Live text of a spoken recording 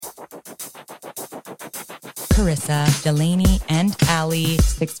Carissa, Delaney, and Allie.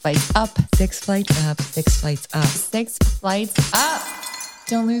 6 flights up. 6 flights up, 6 flights up. 6 flights up.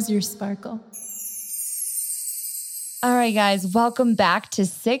 Don't lose your sparkle. All right, guys, welcome back to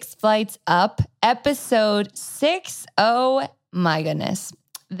 6 Flights Up, episode 6. Oh my goodness.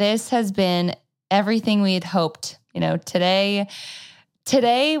 This has been everything we had hoped. Today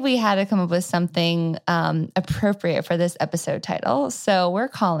we had to come up with something appropriate for this episode title. So we're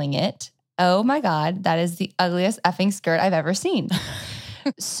calling it, oh my God, that is the ugliest effing skirt I've ever seen.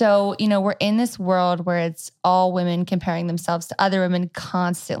 So, we're in this world where it's all women comparing themselves to other women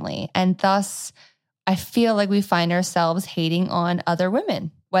constantly. And thus, I feel like we find ourselves hating on other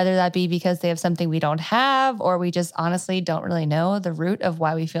women, whether that be because they have something we don't have, or we just honestly don't really know the root of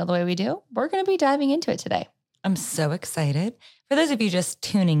why we feel the way we do. We're going to be diving into it today. I'm so excited. For those of you just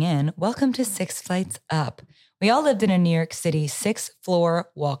tuning in, welcome to 6 Flights Up. We all lived in a New York City 6th-floor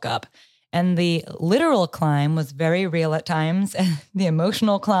walk-up, and the literal climb was very real at times, and the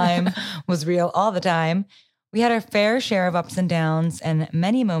emotional climb was real all the time. We had our fair share of ups and downs and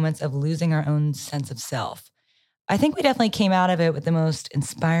many moments of losing our own sense of self. I think we definitely came out of it with the most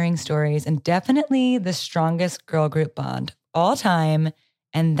inspiring stories and definitely the strongest girl group bond all time.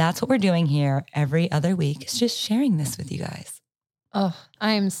 And that's what we're doing here every other week, is just sharing this with you guys. Oh,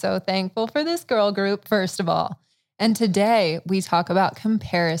 I am so thankful for this girl group, first of all. And today we talk about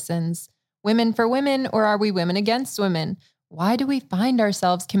comparisons. Women for women, or are we women against women? Why do we find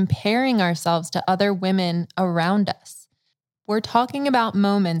ourselves comparing ourselves to other women around us? We're talking about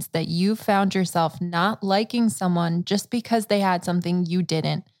moments that you found yourself not liking someone just because they had something you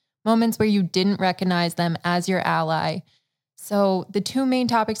didn't. Moments where you didn't recognize them as your ally. So the two main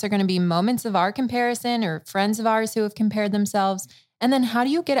topics are going to be moments of our comparison, or friends of ours who have compared themselves. And then how do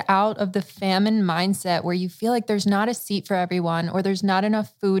you get out of the famine mindset where you feel like there's not a seat for everyone, or there's not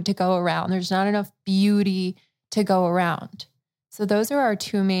enough food to go around, there's not enough beauty to go around. So those are our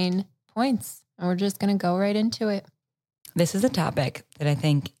two main points, and we're just going to go right into it. This is a topic that I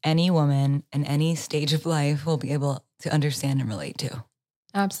think any woman in any stage of life will be able to understand and relate to.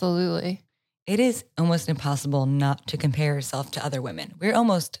 Absolutely. It is almost impossible not to compare yourself to other women. We're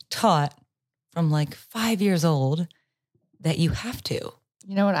almost taught from like 5 years old that you have to.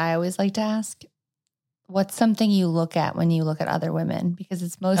 You know what I always like to ask? What's something you look at when you look at other women? Because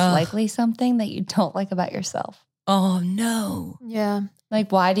it's most likely something that you don't like about yourself. Oh, no. Yeah.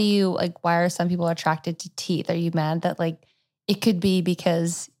 Like, why are some people attracted to teeth? Are you mad that it could be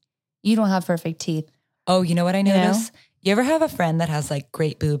because you don't have perfect teeth? Oh, you know what I notice? You ever have a friend that has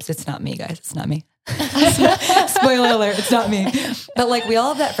great boobs? It's not me, guys. It's not me. Spoiler alert, it's not me. But we all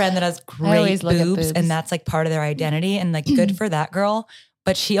have that friend that has great boobs, and that's part of their identity, and good for that girl.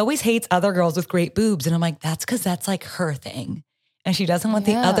 But she always hates other girls with great boobs. And I'm like, that's because that's her thing. And she doesn't want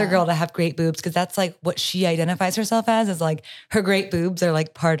the other girl to have great boobs because that's what she identifies herself as, is her great boobs are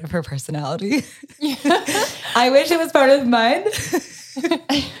part of her personality. I wish it was part of mine.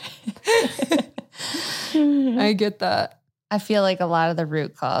 I get that. I feel like a lot of the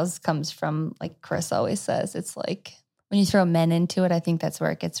root cause comes from, Chris always says, it's when you throw men into it, I think that's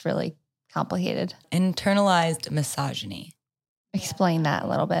where it gets really complicated. Internalized misogyny. Explain that a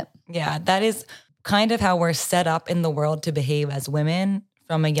little bit. Yeah, that is kind of how we're set up in the world to behave as women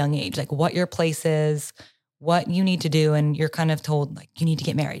from a young age, what your place is, what you need to do. And you're kind of told you need to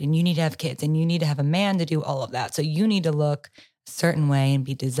get married and you need to have kids and you need to have a man to do all of that. So you need to look a certain way and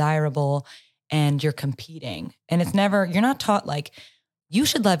be desirable, and you're competing. And you're not taught you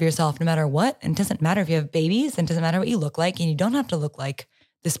should love yourself no matter what. And it doesn't matter if you have babies, and it doesn't matter what you look like. And you don't have to look like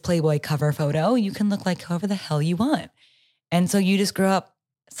this Playboy cover photo. You can look like however the hell you want. And so you just grow up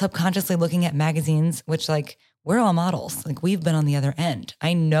subconsciously looking at magazines, which we're all models. We've been on the other end.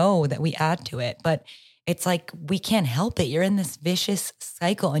 I know that we add to it, but it's we can't help it. You're in this vicious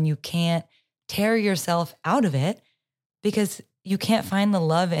cycle and you can't tear yourself out of it because you can't find the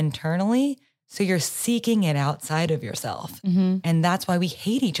love internally. So you're seeking it outside of yourself. Mm-hmm. And that's why we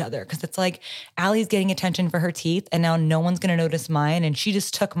hate each other. Because it's Allie's getting attention for her teeth and now no one's going to notice mine. And she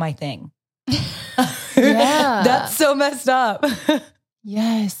just took my thing. Yeah. That's so messed up.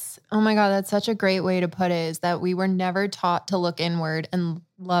 Yes. Oh my God, that's such a great way to put it, is that we were never taught to look inward and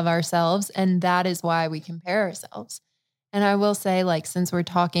love ourselves. And that is why we compare ourselves. And I will say, since we're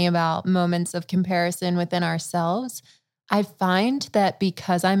talking about moments of comparison within ourselves, I find that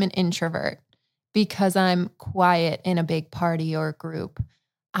because I'm an introvert, because I'm quiet in a big party or group,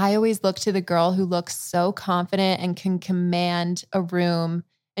 I always look to the girl who looks so confident and can command a room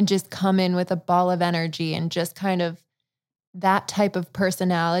and just come in with a ball of energy, and just kind of that type of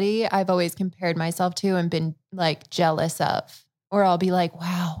personality I've always compared myself to and been jealous of. Or I'll be like,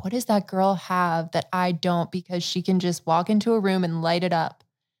 wow, what does that girl have that I don't, because she can just walk into a room and light it up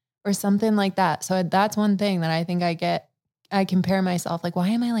or something like that. So that's one thing that I think I compare myself like, why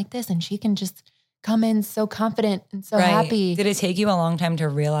am I like this? And she can just come in so confident and so happy. Did it take you a long time to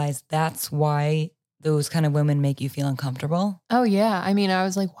realize that's why those kind of women make you feel uncomfortable? Oh yeah. I mean, I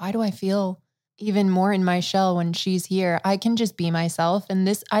was like, why do I feel even more in my shell when she's here? I can just be myself. And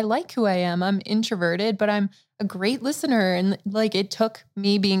I like who I am. I'm introverted, but I'm a great listener. And like, it took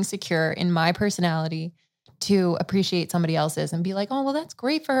me being secure in my personality to appreciate somebody else's and be like, oh, well, that's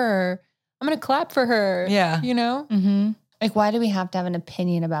great for her. I'm going to clap for her. Yeah. You know? Mm-hmm. Like, why do we have to have an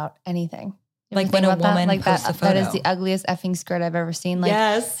opinion about anything? You ever Like think when a about that? woman like posts that, a photo. that is the ugliest effing skirt I've ever seen. Like,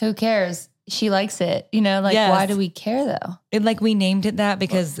 yes. who cares? She likes it. You know, like, Yes. why do we care though? We named it that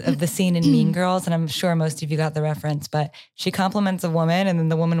because of the scene in Mean Girls. And I'm sure most of you got the reference, but she compliments a woman and then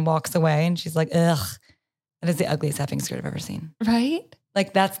the woman walks away and she's like, ugh, that is the ugliest effing skirt I've ever seen. Right?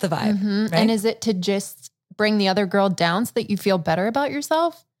 Like that's the vibe. Mm-hmm. Right? And is it to just bring the other girl down so that you feel better about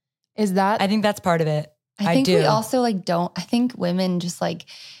yourself? Is that? I think that's part of it. I think do. we also like I think women just like,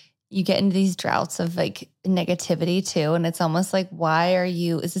 you get into these droughts of like negativity too. And it's almost like,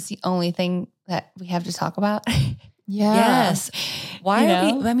 is this the only thing that we have to talk about? Yeah. Yes. Why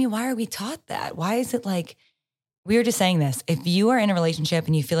You know? why are we taught that? Why is it like, we were just saying this, if you are in a relationship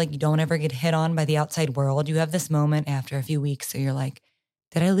and you feel like you don't ever get hit on by the outside world, you have this moment after a few weeks. So you're like,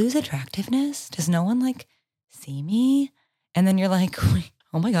 did I lose attractiveness? Does no one like see me? And then you're like,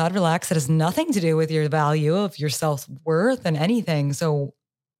 oh my God, relax. It has nothing to do with your value of your self-worth and anything. So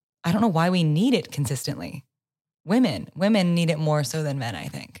I don't know why we need it consistently. Women need it more so than men, I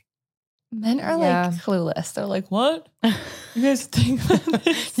think. Men are Yeah. like clueless. They're like, what? You guys think about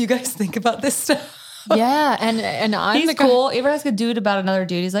this? You guys think about this stuff? Yeah. And I'm He's the guy- cool. You ever ask a dude about another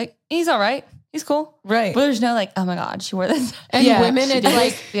dude? He's like, he's all right. He's cool. Right. But there's no like, oh my God, she wore this. And Yeah. women, She it's did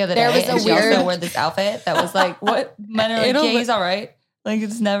like, this the other there day. was a and she weird- also wore this outfit that was like, what? Men are like, It'll- yeah, he's all right. Like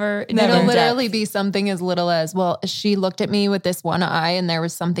it's never it'll in literally depth. be something as little as, well, she looked at me with this one eye and there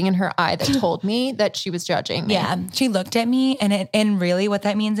was something in her eye that told me that she was judging me. Yeah, she looked at me, and really what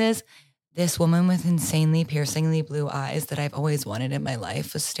that means is this woman with insanely piercingly blue eyes that I've always wanted in my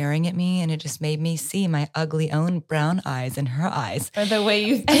life was staring at me, and it just made me see my ugly own brown eyes in her eyes. Or the way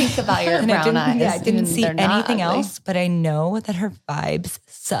you think about your And brown eyes. I didn't and see they're not anything ugly. else, but I know that her vibes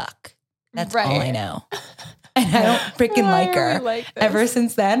suck. That's all I Right. know. And I don't freaking Why like are her. we like this? Ever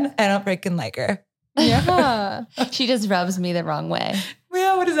since then, I don't freaking like her. Yeah. She just rubs me the wrong way.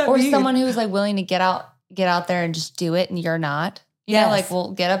 Yeah, what does that Or mean? someone who's like willing to get out there and just do it and you're not. You know, Yes. like,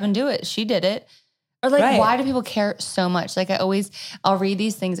 well, get up and do it. She did it. Or like, Right. why do people care so much? Like I'll read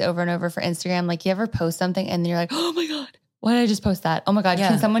these things over and over for Instagram. Like you ever post something and then you're like, oh my God, why did I just post that? Oh my God, Yeah.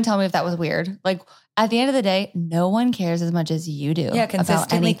 can someone tell me if that was weird? Like at the end of the day, no one cares as much as you do Yeah, about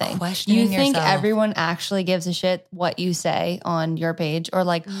consistently anything. questioning You think yourself. everyone actually gives a shit what you say on your page or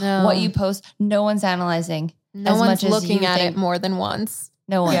like No. what you post? No one's analyzing. No as one's much as looking you at think. it more than once.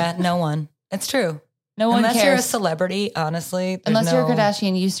 No one. Yeah, no one. It's true. No one Unless cares. you're a celebrity, honestly. there's Unless you're a no-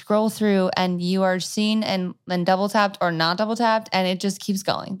 Kardashian, you scroll through and you are seen and then double tapped or not double tapped, and it just keeps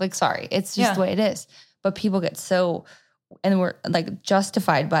going. Like, sorry, it's just Yeah. the way it is. But people get so, and we're like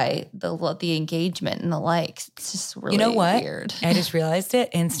justified by the engagement and the likes. It's just really You know what? weird. I just realized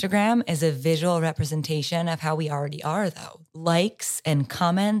it. Instagram is a visual representation of how we already are, though. Likes and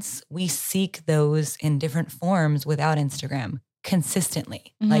comments, we seek those in different forms without Instagram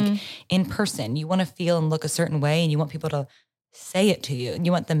consistently. Like Mhm. in person, you want to feel and look a certain way and you want people to say it to you. And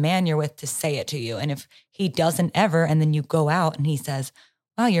you want the man you're with to say it to you. And if he doesn't ever, and then you go out and he says,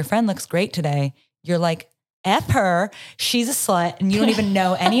 wow, your friend looks great today, you're like, F her, she's a slut, and you don't even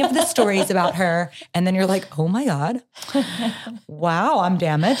know any of the stories about her. And then you're like, oh my God, wow, I'm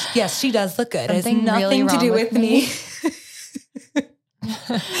damaged. Yes, she does look good. It has Something really nothing to wrong do with with me.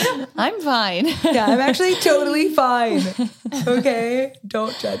 I'm fine. Yeah, I'm actually totally fine. Okay,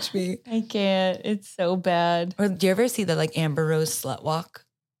 don't judge me. I can't. It's so bad. Or do you ever see the like Amber Rose slut walk?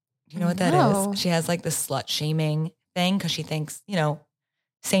 Do you know what that No. is? She has like the slut shaming thing because she thinks,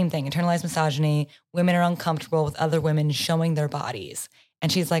 same thing, internalized misogyny. Women are uncomfortable with other women showing their bodies.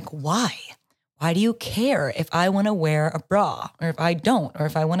 And she's like, why? Why do you care if I want to wear a bra or if I don't, or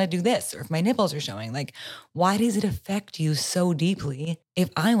if I want to do this, or if my nipples are showing? Like, why does it affect you so deeply if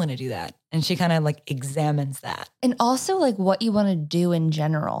I want to do that? And she kind of like examines that. And also like what you want to do in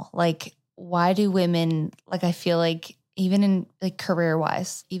general. Like why do women, like I feel like even in like career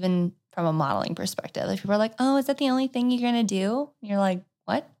wise, even from a modeling perspective, like people are like, oh, is that the only thing you're going to do? And you're like,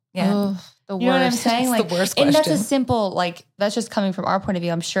 what? Yeah. Oh, the You know what I'm worst. saying? It's Like, the worst and that's a question. simple, like, that's just coming from our point of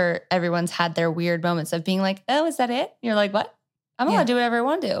view. I'm sure everyone's had their weird moments of being like, oh, is that it? You're like, what? I'm allowed to do whatever I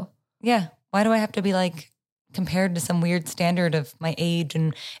want to. Yeah. Why do I have to be like compared to some weird standard of my age?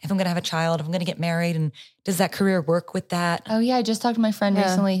 And if I'm going to have a child, if I'm going to get married, and does that career work with that? Oh yeah. I just talked to my friend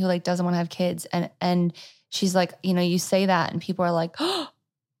recently who like doesn't want to have kids. And she's like, you know, you say that and people are like, oh,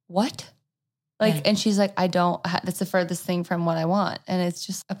 what? Like, and she's like, that's the furthest thing from what I want. And it's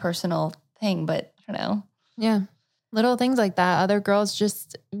just a personal thing, but I don't know. Yeah. Little things like that. Other girls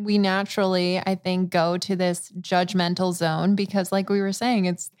we naturally, I think, go to this judgmental zone because like we were saying,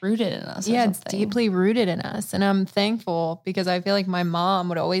 it's rooted in us. Yeah, it's deeply rooted in us. And I'm thankful because I feel like my mom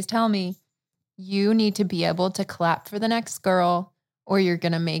would always tell me, you need to be able to clap for the next girl or you're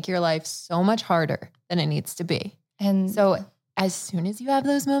going to make your life so much harder than it needs to be. And so as soon as you have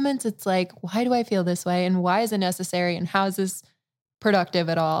those moments, it's like, why do I feel this way? And why is it necessary? And how is this productive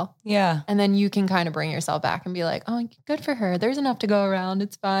at all? Yeah. And then you can kind of bring yourself back and be like, oh, good for her. There's enough to go around.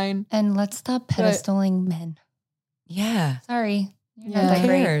 It's fine. And let's stop pedestaling men. Yeah. Sorry. Yeah. Who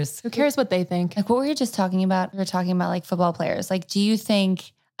cares? Who cares what they think? Like what we were just talking about, we were talking about like football players. Like, do you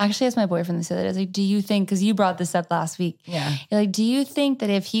think, actually asked my boyfriend this the other day, I was like, do you think, because you brought this up last week. Yeah. You're like, do you think that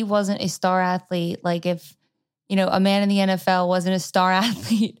if he wasn't a star athlete, like if, you know, a man in the NFL wasn't a star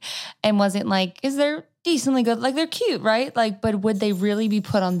athlete and wasn't like, is they're decently good, like they're cute, right? Like, but would they really be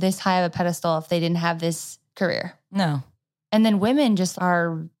put on this high of a pedestal if they didn't have this career? No. And then women just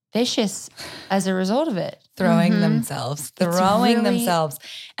are vicious as a result of it. Throwing themselves.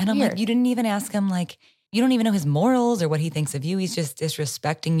 And I'm weird. like, you didn't even ask him, like, you don't even know his morals or what he thinks of you. He's just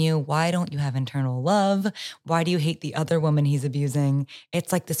disrespecting you. Why don't you have internal love? Why do you hate the other woman he's abusing?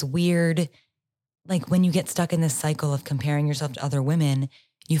 It's like this weird, like when you get stuck in this cycle of comparing yourself to other women,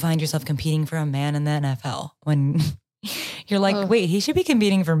 you find yourself competing for a man in the NFL when you're like, wait, he should be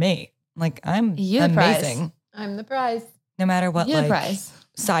competing for me. Like, I'm amazing. I'm the prize. No matter what, You're the like, prize.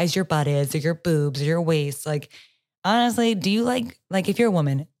 size your butt is or your boobs or your waist. Like, honestly, do you like if you're a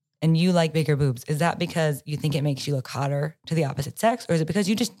woman and you like bigger boobs, is that because you think it makes you look hotter to the opposite sex? Or is it because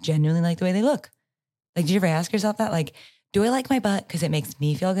you just genuinely like the way they look? Like, did you ever ask yourself that? Like, do I like my butt because it makes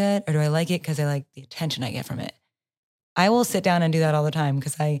me feel good? Or do I like it because I like the attention I get from it? I will sit down and do that all the time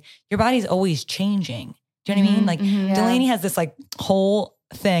because your body's always changing. Do you know what I mean? Like Delaney has this like whole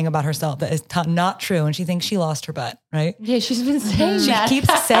thing about herself that is not true. And she thinks she lost her butt, right? Yeah, she's been saying She that.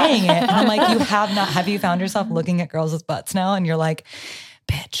 keeps saying it. And I'm like, have you found yourself looking at girls with butts now? And you're like,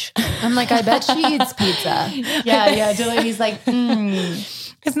 bitch. I'm like, I bet she eats pizza. Yeah. Delaney's like,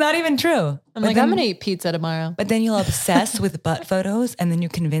 It's not even true. I'm like, I'm going to eat pizza tomorrow. But then you'll obsess with butt photos and then you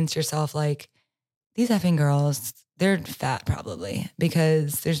convince yourself like, these effing girls, they're fat probably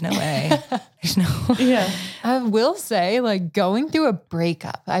because there's no way. There's no. yeah. I will say, like, going through a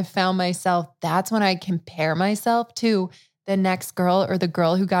breakup, I found myself, that's when I compare myself to the next girl or the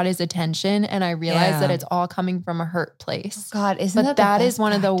girl who got his attention. And I realized that it's all coming from a hurt place. God, isn't but that is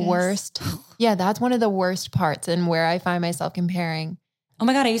one practice? Of the worst. Yeah, that's one of the worst parts and where I find myself comparing. Oh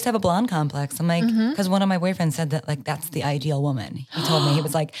my God, I used to have a blonde complex. I'm like, because one of my boyfriends said that like, that's the ideal woman. He told me, he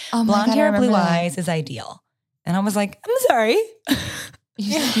was like, blonde hair, blue eyes is ideal. And I was like, I'm sorry.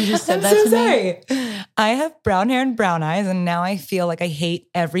 You just said I'm that so to me. sorry. I have brown hair and brown eyes. And now I feel like I hate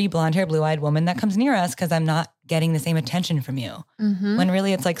every blonde hair, blue eyed woman that comes near us because I'm not getting the same attention from you. When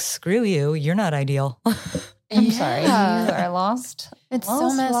really it's like, screw you. You're not ideal. I'm sorry. You are lost. It's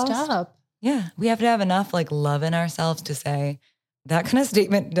so messed up. Yeah. We have to have enough like love in ourselves to say, that kind of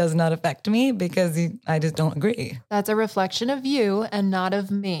statement does not affect me because I just don't agree. That's a reflection of you and not of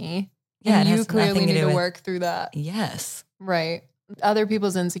me. Yeah, and it you has clearly nothing to need do to with- work through that. Yes. Right. Other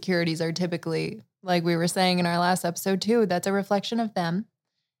people's insecurities are typically, like we were saying in our last episode too, that's a reflection of them.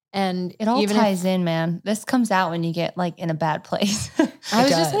 And It all even ties in, man. This comes out when you get like in a bad place. I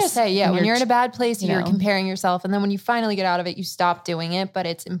was just going to does. say, When when you're you're in a bad place, you you're know. comparing yourself. And then when you finally get out of it, you stop doing it. But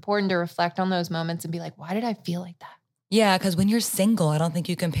it's important to reflect on those moments and be like, why did I feel like that? Yeah, because when you're single, I don't think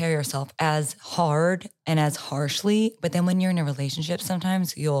you compare yourself as hard and as harshly. But then when you're in a relationship,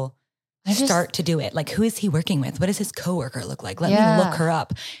 sometimes you'll start to do it. Like, who is he working with? What does his coworker look like? Let me look her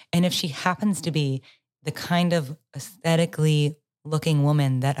up. And if she happens to be the kind of aesthetically looking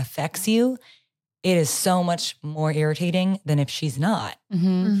woman that affects you, it is so much more irritating than if she's not.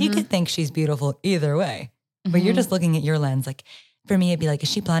 He could think she's beautiful either way. But you're just looking at your lens. Like, for me, it'd be like, is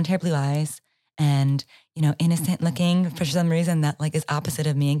she blonde hair, blue eyes? And, you know, innocent looking for some reason that like is opposite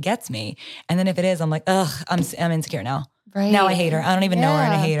of me and gets me. And then if it is, I'm like, ugh, I'm insecure now. Right. Now I hate her. I don't even know her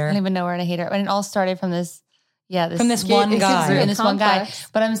and I hate I her. don't even know her and I hate her. And it all started from this, Yeah, from this one guy. real And this one guy. complex.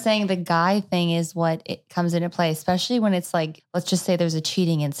 But I'm saying the guy thing is what it comes into play, especially when it's like, let's just say there's a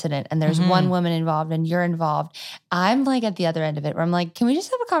cheating incident and there's Mhm. one woman involved and you're involved. I'm like at the other end of it where I'm like, can we just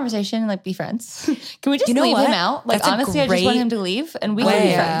have a conversation and like be friends? Can we just You know leave what? him out? Like That's a honestly, I just want great him to leave and we way. can be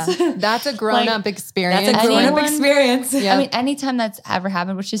Yeah. friends. That's a grown-up experience. That's a grown-up Anyone- experience. Yeah. I mean, anytime that's ever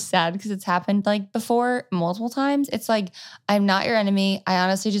happened, which is sad because it's happened like before multiple times, it's like, I'm not your enemy. I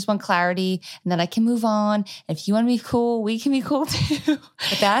honestly just want clarity and then I can move on. If you want to be cool, we can be cool too. But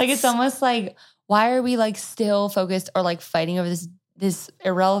that's Like it's almost like, why are we like still focused or like fighting over this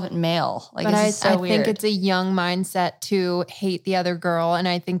irrelevant male? Like But this is so I weird. think it's a young mindset to hate the other girl. And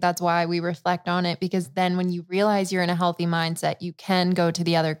I think that's why we reflect on it, because then when you realize you're in a healthy mindset, you can go to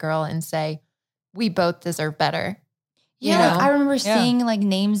the other girl and say, we both deserve better. You Yeah, know? I remember Yeah. seeing like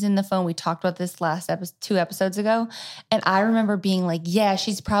names in the phone. We talked about this last episode, 2 episodes ago. And I remember being like, yeah,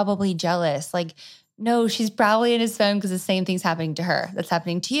 she's probably jealous. Like, no, she's probably in his phone because the same thing's happening to her that's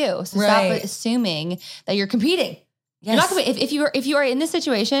happening to you. So Right. stop assuming that you're competing. You're yes. not if you are in this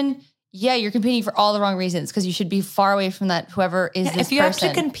situation, yeah, you're competing for all the wrong reasons because you should be far away from that whoever is Yeah, this if you person.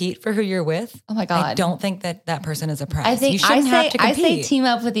 have to compete for who you're with, Oh my God. I don't think that person is a prize. I think you shouldn't have to I compete. say team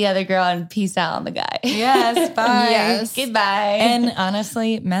up with the other girl and peace out on the guy. Yes, bye. Yes. Goodbye. And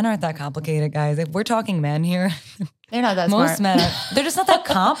honestly, men aren't that complicated, guys. If we're talking men here, they're not that most smart. men they're just not that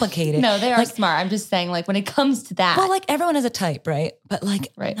complicated. No, they are Like, smart. I'm just saying, like, when it comes to that. well, like everyone has a type, right? But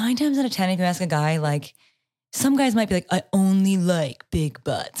like Right. 9 times out of 10, if you ask a guy, like some guys might be like, I only like big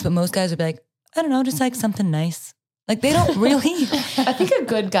butts, but most guys would be like, I don't know, just like something nice. Like they don't really. I think a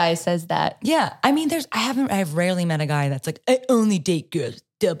good guy says that. Yeah, I mean, I've rarely met a guy that's like, I only date girls with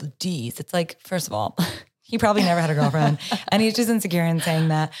double D's. It's like, first of all, he probably never had a girlfriend, and he's just insecure in saying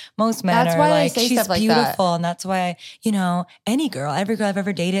that. Most men That's are why they like, say she's stuff like that. beautiful, and that's why every girl I've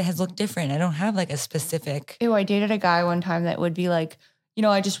ever dated has looked different. I don't have like a specific. Ew, I dated a guy one time that would be like,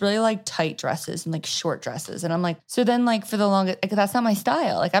 I just really like tight dresses and like short dresses. And I'm like, so then like for the longest, like that's not my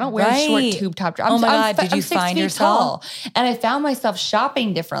style. Like I don't wear short Right. tube top dresses. Oh my God, did you I'm 6 find feet yourself? tall. And I found myself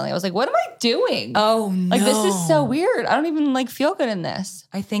shopping differently. I was like, what am I doing? Oh no! Like this is so weird. I don't even like feel good in this.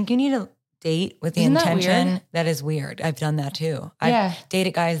 I think you need to date with the Isn't that intention weird? that is weird. I've done that too. Yeah. I've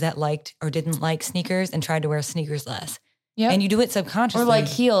dated guys that liked or didn't like sneakers and tried to wear sneakers less. Yep. And you do it subconsciously. Or like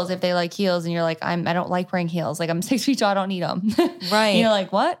heels, if they like heels and you're like, I don't like wearing heels. Like I'm 6 feet tall, I don't need them. Right. You're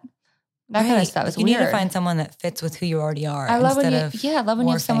like, what? That kind of stuff is you weird. need to find someone that fits with who you already are. I love when instead you, of I love when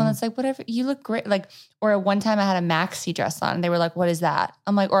you have someone morphing. that's like, whatever, you look great. Like, or one time I had a maxi dress on and they were like, what is that?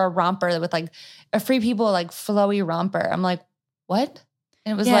 I'm like, or a romper with like a Free People, like flowy romper. I'm like, what?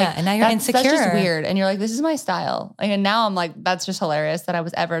 And it was Yeah, like, and now you're that's just insecure. weird. And you're like, this is my style. Like, and now I'm like, that's just hilarious that I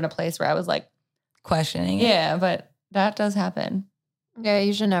was ever in a place where I was like, questioning it. yeah, but that does happen. Yeah,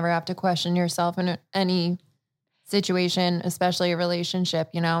 you should never have to question yourself in any situation, especially a relationship.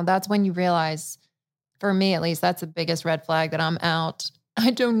 That's when you realize, for me at least, that's the biggest red flag that I'm out.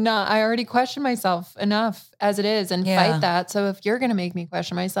 I already question myself enough as it is and Yeah. fight that. So if you're going to make me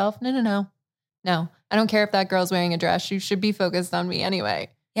question myself, no. I don't care if that girl's wearing a dress. You should be focused on me anyway.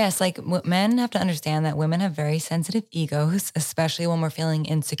 Yes, like men have to understand that women have very sensitive egos, especially when we're feeling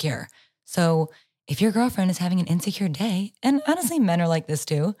insecure. So if your girlfriend is having an insecure day, and honestly, men are like this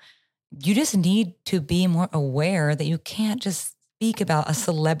too, you just need to be more aware that you can't just speak about a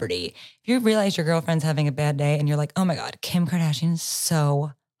celebrity. If you realize your girlfriend's having a bad day and you're like, oh my God, Kim Kardashian is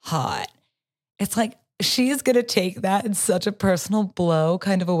so hot. It's like, she's going to take that in such a personal blow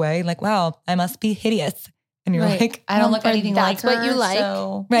kind of a way. Like, wow, I must be hideous. And you're Right. like, I don't well, look anything like that's what her, you like.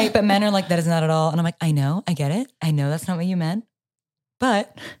 so- right. But men are like, that is not at all. And I'm like, I know, I get it. I know that's not what you meant.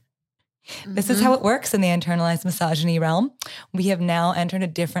 But this is how it works in the internalized misogyny realm. We have now entered a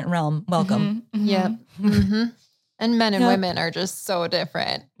different realm. Welcome. Mhm, mhm. Yep. hmm And men and Yep. women are just so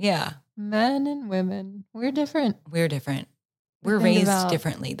different. Yeah, Men and women, we're different. we're different. We're Think raised about-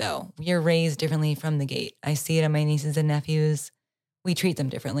 differently, though. We are raised differently from the gate. I see it on my nieces and nephews. We treat them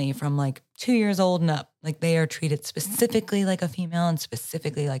differently from like 2 years old and up. Like they are treated specifically like a female and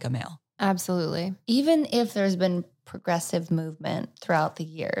specifically like a male. Absolutely. Even if there's been progressive movement throughout the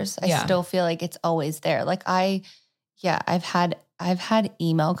years, I Yeah. still feel like it's always there. Like I've had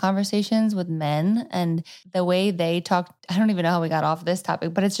email conversations with men and the way they talk, I don't even know how we got off this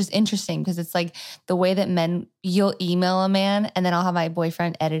topic, but it's just interesting because it's like the way that you'll email a man and then I'll have my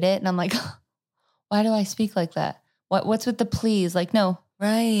boyfriend edit it and I'm like, why do I speak like that? What's with the please? Like, no,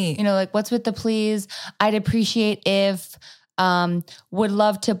 Right. like what's with the please? I'd appreciate if, would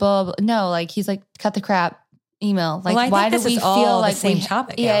love to blah, blah. No, like he's like, cut the crap. Email. Like, Well, I think why do this we is all feel the like same we,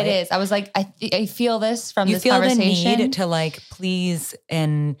 topic, Yeah, Allie. it is. I was like, I feel this from You this feel the conversation. need to like please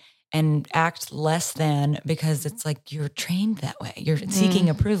and and act less than because it's like you're trained that way. You're seeking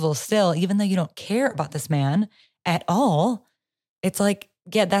approval still, even though you don't care about this man at all. It's like,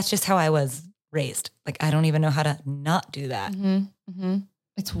 yeah, that's just how I was raised. Like, I don't even know how to not do that.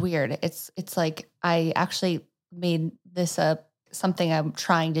 It's weird. It's like I actually made this something I'm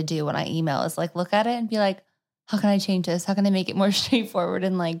trying to do when I email is like look at it and be like, how can I change this? How can I make it more straightforward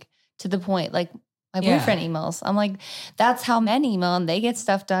and like to the point? Like my boyfriend emails. I'm like, that's how men email and they get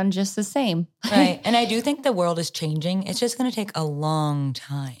stuff done just the same. Right. And I do think the world is changing. It's just going to take a long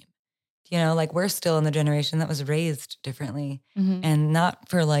time. You know, like we're still in the generation that was raised differently and not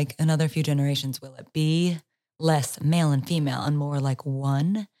for like another few generations will it be less male and female and more like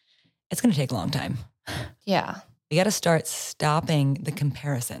one. It's going to take a long time. Yeah. You got to start stopping the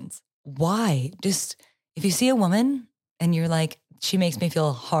comparisons. Why? Just if you see a woman and you're like, she makes me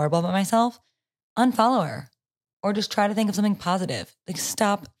feel horrible about myself, unfollow her or just try to think of something positive. Like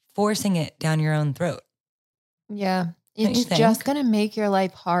stop forcing it down your own throat. Yeah. Don't you It's think? just going to make your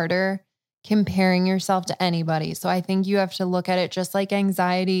life harder comparing yourself to anybody. So I think you have to look at it just like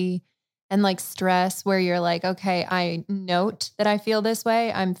anxiety and like stress where you're like, okay, I note that I feel this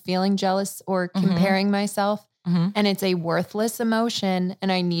way. I'm feeling jealous or comparing myself and it's a worthless emotion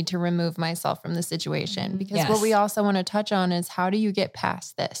and I need to remove myself from the situation because what we also want to touch on is how do you get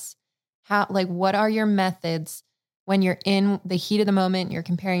past this? How, like, what are your methods when you're in the heat of the moment, you're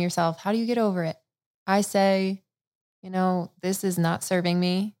comparing yourself? How do you get over it? I say, you know, this is not serving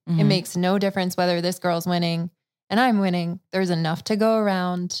me. It makes no difference whether this girl's winning and I'm winning. There's enough to go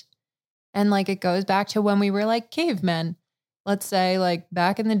around. And like, it goes back to when we were like cavemen. Let's say like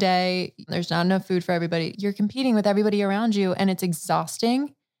back in the day, there's not enough food for everybody. You're competing with everybody around you and it's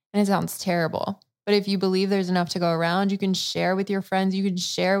exhausting and it sounds terrible. But if you believe there's enough to go around, you can share with your friends, you can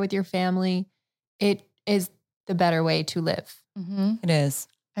share with your family. It is the better way to live. It is.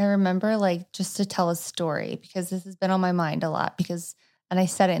 I remember like just to tell a story because this has been on my mind a lot because, and I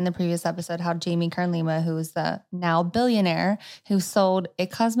said it in the previous episode, how Jamie Kern-Lima, who is the now billionaire who sold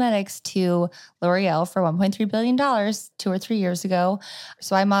IT Cosmetics to L'Oreal for $1.3 billion 2 or 3 years ago.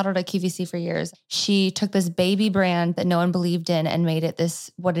 So I modeled at QVC for years. She took this baby brand that no one believed in and made it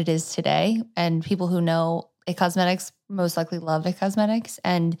this, what it is today. And people who know IT Cosmetics most likely love IT Cosmetics.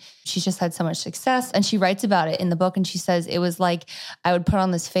 And she's just had so much success. And she writes about it in the book. And she says, it was like, I would put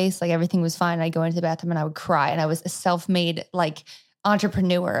on this face, like everything was fine. I'd go into the bathroom and I would cry. And I was a self-made like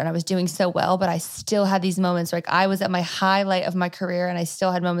entrepreneur and I was doing so well, but I still had these moments like I was at my highlight of my career and I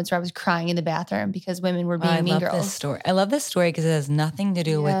still had moments where I was crying in the bathroom because women were being mean girls. This story. I love this story because it has nothing to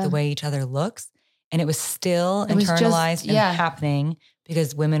do with the way each other looks. And it was still internalized and happening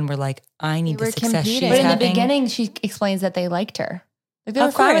because women were like, I need the success she's But in having. the beginning, she explains that they liked her. Like they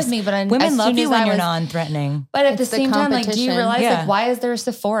were fine with me, but women love you when you're non-threatening. But at the same time, like, do you realize Yeah. like why is there a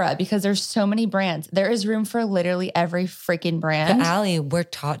Sephora? Because there's so many brands. There is room for literally every freaking brand. But Allie, we're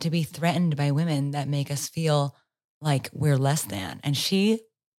taught to be threatened by women that make us feel like we're less than. And she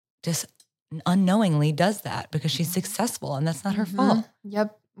just unknowingly does that because she's successful and that's not her fault.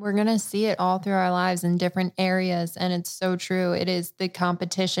 Yep. We're going to see it all through our lives in different areas. And it's so true. It is the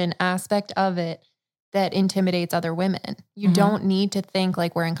competition aspect of it that intimidates other women. You don't need to think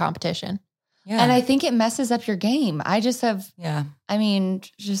like we're in competition. Yeah. And I think it messes up your game. I just have, yeah. I mean,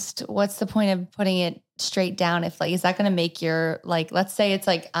 just what's the point of putting it straight down? If like, is that going to make your, like, let's say it's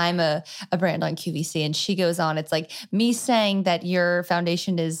like, I'm a brand on QVC and she goes on, it's like me saying that your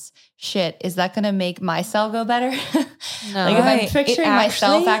foundation is shit. Is that going to make my sell go better? No. Like if I'm Right. picturing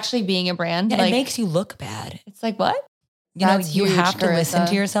myself actually being a brand, Yeah, like it makes you look bad. it's like, what? You know, That's you huge, have to listen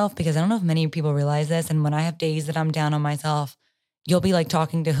to Carissa. yourself because I don't know if many people realize this. And when I have days that I'm down on myself, you'll be like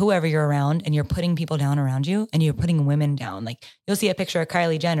talking to whoever you're around and you're putting people down around you and you're putting women down. Like you'll see a picture of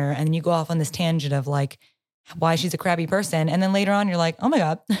Kylie Jenner and then you go off on this tangent of like why she's a crappy person. And then later on you're like, oh my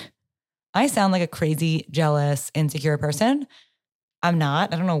God, I sound like a crazy, jealous, insecure person. I'm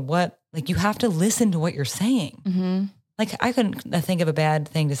not. I don't know what, like you have to listen to what you're saying. Mm-hmm. Like I couldn't think of a bad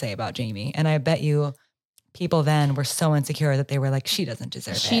thing to say about Jamie. And I bet you people then were so insecure that they were like, she doesn't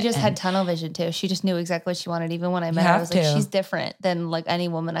deserve it. She just And had tunnel vision too. She just knew exactly what she wanted. Even when I met her, I have was like, to. she's different than like any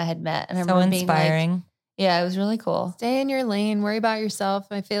woman I had met. And I so remember being like, inspiring. yeah, it was really cool. Stay in your lane, worry about yourself.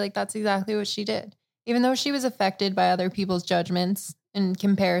 I feel like that's exactly what she did. Even though she was affected by other people's judgments and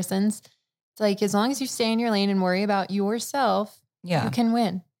comparisons, it's like as long as you stay in your lane and worry about yourself, Yeah. you can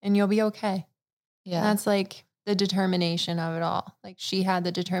win and you'll be okay. Yeah. That's like the determination of it all. Like she had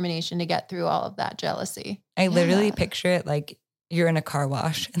the determination to get through all of that jealousy. I literally Yeah. picture it like you're in a car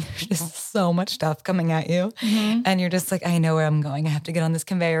wash and there's just so much stuff coming at you. Mhm. And you're just like, I know where I'm going. I have to get on this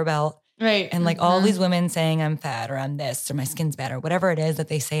conveyor belt. Right. And like all these women saying I'm fat or I'm this or my skin's bad or whatever it is that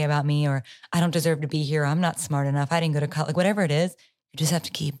they say about me, or I don't deserve to be here. Or I'm not smart enough. I didn't go to college. Like whatever it is, you just have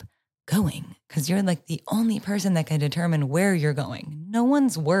to keep going because you're like the only person that can determine where you're going. No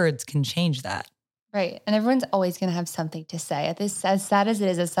one's words can change that. Right. And everyone's always going to have something to say. At this, as sad as it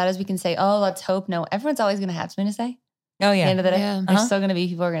is, as sad as we can say, oh, let's hope. No, everyone's always going to have something to say. Oh, At yeah. the end of the day, Yeah. there's still going to be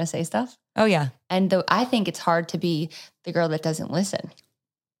people who are going to say stuff. Oh, yeah. And I think it's hard to be the girl that doesn't listen.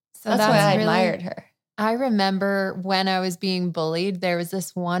 So That's why I really- admired her. I remember when I was being bullied, there was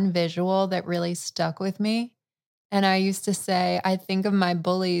this one visual that really stuck with me. And I used to say, I think of my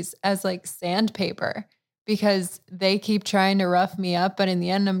bullies as like sandpaper because they keep trying to rough me up, but in the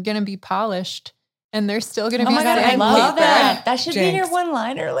end, I'm going to be polished and they're still going to be Oh my God, I sandpaper. love that. That should be Jinx. your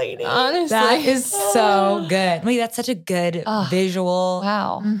one-liner, lady. Honestly. That is so good. I mean, that's such a good Oh, visual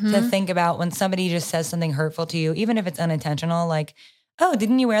Wow. Mhm. to think about when somebody just says something hurtful to you, even if it's unintentional, like, oh,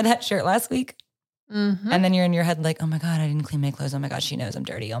 didn't you wear that shirt last week? Mhm. And then you're in your head like, oh my God, I didn't clean my clothes. Oh my God, she knows I'm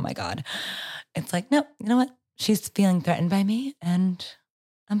dirty. Oh my God. It's like, no, you know what? She's feeling threatened by me and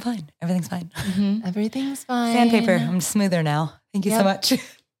I'm fine. Everything's fine. Mhm. Everything's fine. Sandpaper, I'm smoother now. Thank you so Yep. much.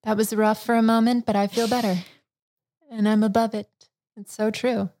 That was rough for a moment, but I feel better and I'm above it. It's so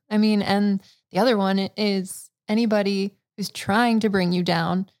true. I mean, and the other one is anybody who's trying to bring you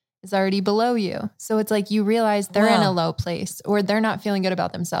down is already below you. So it's like you realize they're in a Wow. low place or they're not feeling good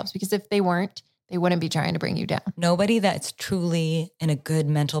about themselves because if they weren't, they wouldn't be trying to bring you down. Nobody that's truly in a good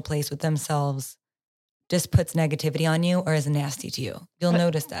mental place with themselves just puts negativity on you or is nasty to you. You'll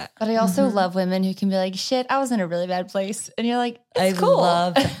notice that. But I also Mhm. love women who can be like, shit, I was in a really bad place. And you're like, it's I cool.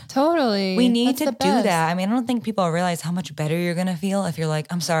 love Totally. We need That's to the do best. that. I mean, I don't think people realize how much better you're going to feel if you're like,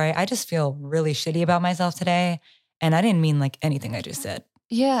 I'm sorry, I just feel really shitty about myself today. And I didn't mean like anything I just said.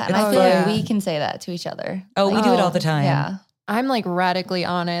 Yeah. And It's I feel fun. like we can say that to each other. Oh, Like, we do it all the time. Yeah. I'm like radically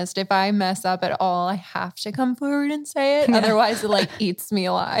honest. If I mess up at all, I have to come forward and say it. Yeah. Otherwise, it like eats me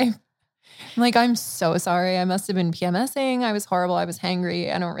alive. I'm like, I'm so sorry. I must have been PMSing. I was horrible. I was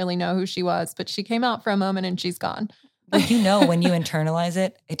hangry. I don't really know who she was, but she came out for a moment and she's gone. Like, you know, when you internalize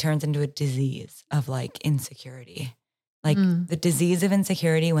it, it turns into a disease of like insecurity. Like the disease of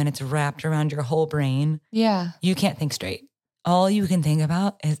insecurity, when it's wrapped around your whole brain, Yeah. you can't think straight. All you can think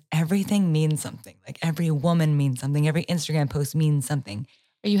about is everything means something. Like every woman means something. Every Instagram post means something.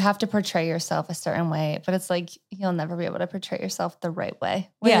 Or you have to portray yourself a certain way, but it's like you'll never be able to portray yourself the right way.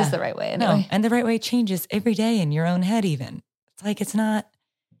 What Yeah. is the right way No, anyway? and the right way changes every day in your own head even. It's like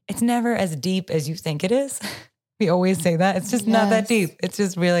it's never as deep as you think it is. We always say that. It's just not that Yes. deep. It's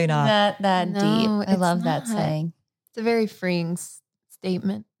just really not. Not that No, deep. I it's love that not. saying. It's a very freeing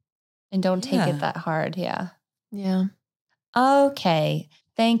statement. And don't take Yeah. it that hard. Yeah. Yeah. Okay.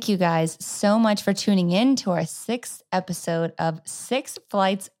 Thank you guys so much for tuning in to our 6th episode of 6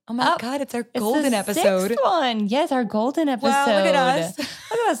 Flights Oh my Up. God, it's our It's golden the episode. 6th one. Yes, our golden episode. Wow, look at us.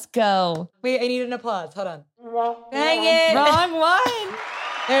 Look at us go. Wait, I need an applause. Hold on. Dang it. Wrong one.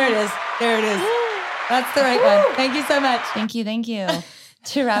 There it is. There it is. That's the right one. Thank you so much. Thank you. Thank you.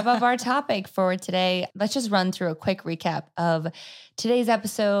 To wrap up our topic for today, let's just run through a quick recap of today's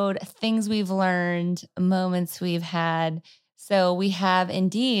episode, things we've learned, moments we've had. So we have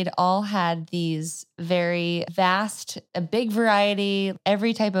indeed all had these very vast, a big variety,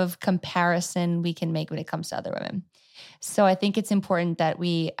 every type of comparison we can make when it comes to other women. So I think it's important that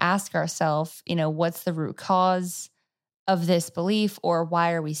we ask ourselves, what's the root cause of this belief, or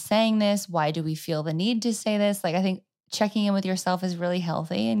why are we saying this? Why do we feel the need to say this? Like, I think checking in with yourself is really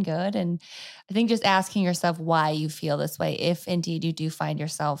healthy and good. And I think just asking yourself why you feel this way, if indeed you do find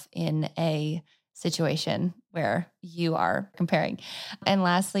yourself in a situation where you are comparing. And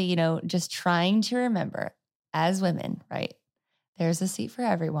lastly, just trying to remember as women, right? There's a seat for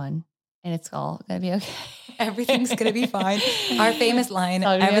everyone and it's all going to be okay. Everything's going to be fine. Our famous line, It's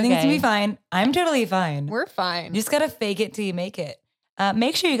all gonna be everything's going to okay. be fine. I'm totally fine. We're fine. You just got to fake it till you make it.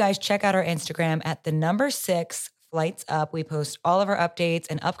 Make sure you guys check out our Instagram at the number 6 Flights Up. We post all of our updates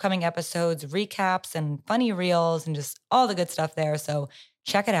and upcoming episodes, recaps and funny reels and just all the good stuff there. So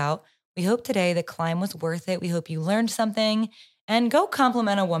check it out. We hope today the climb was worth it. We hope you learned something and go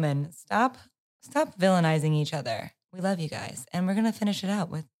compliment a woman. Stop villainizing each other. We love you guys. And we're going to finish it out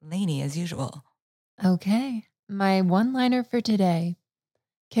with Lainey as usual. Okay. My one-liner for today.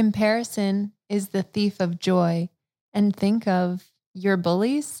 Comparison is the thief of joy. And think of your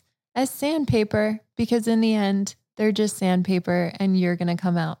bullies as sandpaper because in the end, they're just sandpaper and you're going to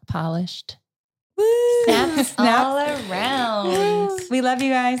come out polished. Woo! Snaps all around. We love you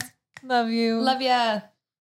guys. Love you. Love ya.